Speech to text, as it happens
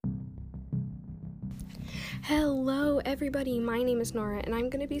Hello, everybody. My name is Nora, and I'm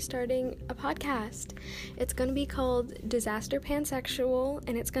going to be starting a podcast. It's going to be called Disaster Pansexual,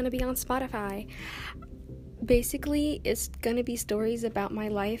 and it's going to be on Spotify. Basically, it's going to be stories about my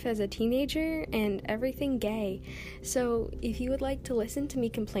life as a teenager and everything gay. So, if you would like to listen to me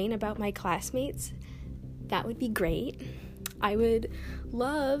complain about my classmates, that would be great. I would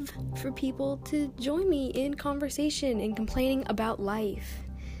love for people to join me in conversation and complaining about life.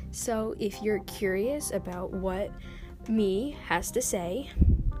 So if you're curious about what me has to say,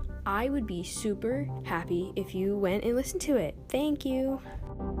 I would be super happy if you went and listened to it. Thank you.